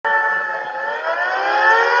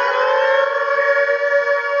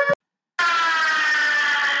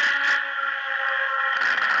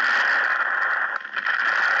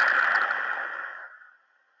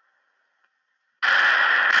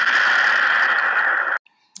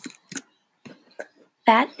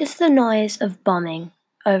That is the noise of bombing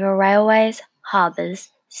over railways, harbours,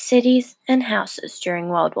 cities and houses during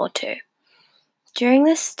World War II. During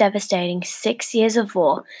this devastating 6 years of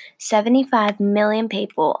war, 75 million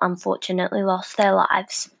people unfortunately lost their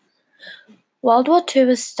lives. World War II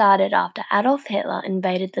was started after Adolf Hitler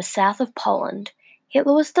invaded the south of Poland.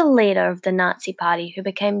 Hitler was the leader of the Nazi Party who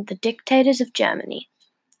became the dictators of Germany.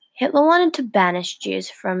 Hitler wanted to banish Jews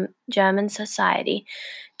from German society.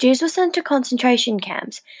 Jews were sent to concentration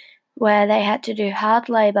camps where they had to do hard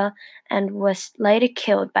labor and were later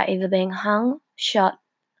killed by either being hung, shot,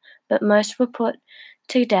 but most were put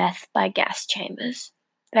to death by gas chambers.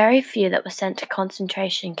 Very few that were sent to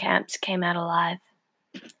concentration camps came out alive.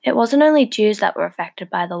 It wasn't only Jews that were affected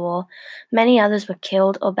by the war. Many others were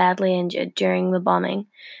killed or badly injured during the bombing.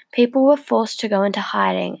 People were forced to go into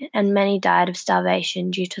hiding, and many died of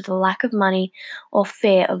starvation due to the lack of money or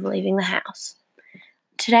fear of leaving the house.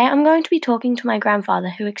 Today I'm going to be talking to my grandfather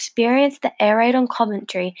who experienced the air raid on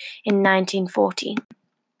Coventry in 1940.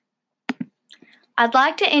 I'd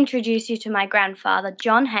like to introduce you to my grandfather,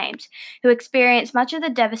 John Hames, who experienced much of the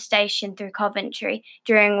devastation through Coventry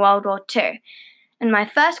during World War II. And my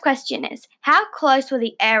first question is, how close were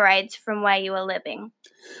the air raids from where you were living?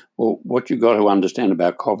 Well, what you've got to understand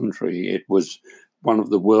about Coventry, it was one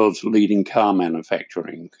of the world's leading car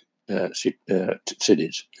manufacturing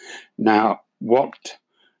cities. Now, what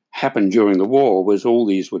happened during the war was all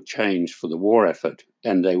these were changed for the war effort,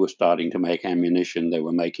 and they were starting to make ammunition, they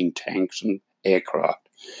were making tanks and aircraft.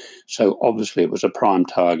 So obviously it was a prime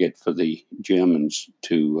target for the Germans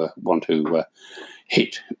to want to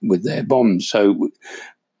hit with their bombs. So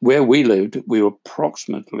where we lived, we were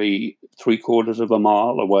approximately 3/4 of a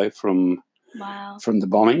mile away from the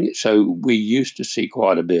bombing. So we used to see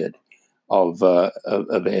quite a bit of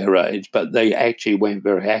air raids, but they actually weren't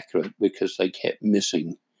very accurate because they kept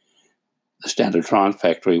missing the Standard Triumph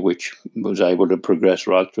factory, which was able to progress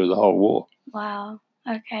right through the whole war. Wow.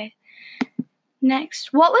 Okay.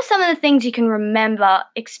 Next, what were some of the things you can remember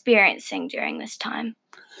experiencing during this time?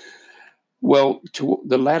 Well,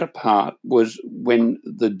 the latter part was when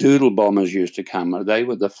the Doodle bombers used to come. They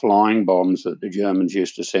were the flying bombs that the Germans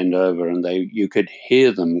used to send over, and you could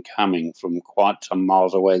hear them coming from quite some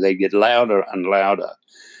miles away. They'd get louder and louder,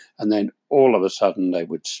 and then all of a sudden they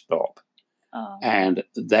would stop. Oh. And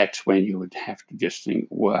that's when you would have to just think,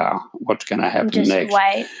 wow, what's going to happen just next?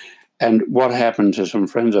 Wait. And what happened to some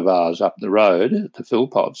friends of ours up the road, the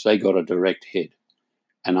Philpotts, they got a direct hit.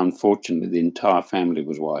 And unfortunately, the entire family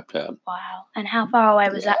was wiped out. Wow. And how far away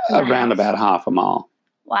was that from the Around house? about half a mile.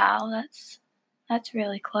 Wow, that's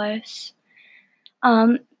really close.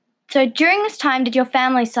 So during this time, did your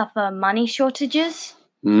family suffer money shortages?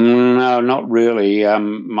 No, not really.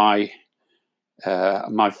 My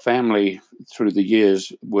family, through the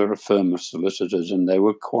years, were a firm of solicitors, and they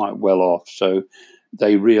were quite well off. So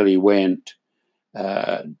they really weren't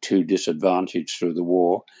too disadvantaged through the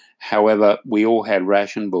war. However, we all had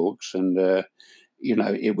ration books, and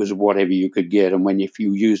it was whatever you could get. And if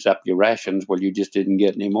you used up your rations, well, you just didn't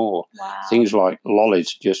get any more. Wow. Things like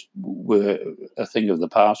lollies just were a thing of the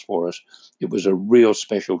past for us. It was a real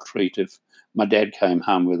special treat if my dad came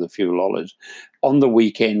home with a few lollies. On the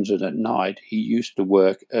weekends and at night, he used to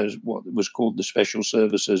work as what was called the special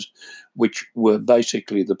services, which were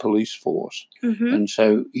basically the police force. Mm-hmm. And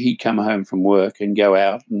so he'd come home from work and go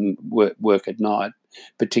out and work at night,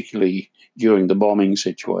 particularly during the bombing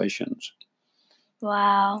situations.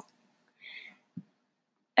 Wow.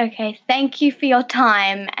 Okay, thank you for your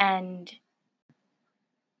time. And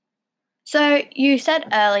so you said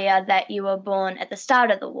earlier that you were born at the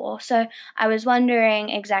start of the war. So I was wondering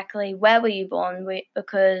exactly where were you born,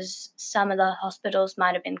 because some of the hospitals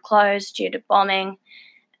might have been closed due to bombing.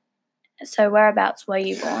 So whereabouts were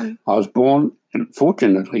you born? I was born,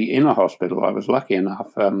 fortunately, in a hospital. I was lucky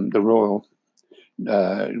enough, the Royal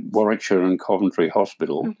Warwickshire and Coventry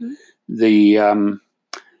Hospital. Mm-hmm.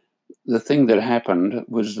 The thing that happened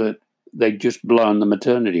was that they'd just blown the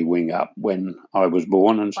maternity wing up when I was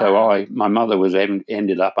born, and so Wow. my mother was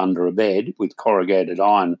ended up under a bed with corrugated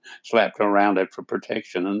iron slapped around it for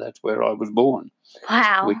protection, and that's where I was born.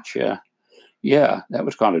 Wow. Which, that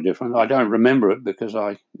was kind of different. I don't remember it because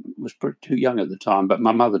I was too young at the time, but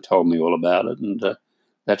my mother told me all about it, and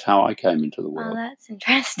that's how I came into the world. Oh, that's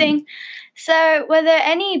interesting. So were there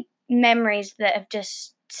any memories that have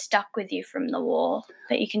just stuck with you from the war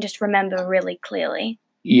that you can just remember really clearly?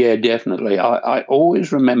 Yeah, definitely. I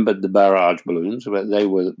always remembered the barrage balloons, where they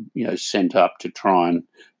were, sent up to try and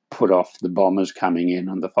put off the bombers coming in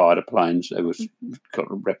and the fighter planes. They was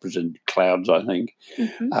represented clouds, I think.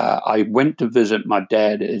 Mm-hmm. I went to visit my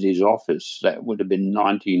dad at his office. That would have been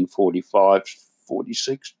 1945,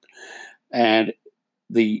 46th, and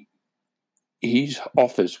his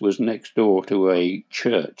office was next door to a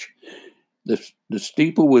church. The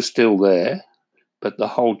steeple was still there, but the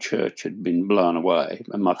whole church had been blown away,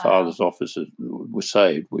 and my father's office was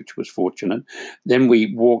saved, which was fortunate. Then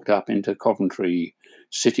we walked up into Coventry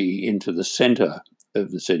City, into the centre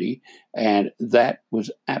of the city, and that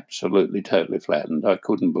was absolutely totally flattened. I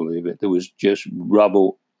couldn't believe it. There was just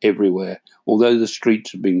rubble everywhere, although the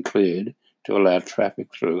streets had been cleared to allow traffic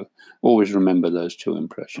through. Always remember those two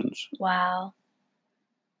impressions. Wow.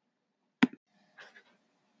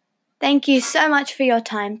 Thank you so much for your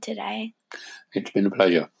time today. It's been a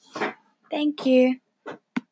pleasure. Thank you.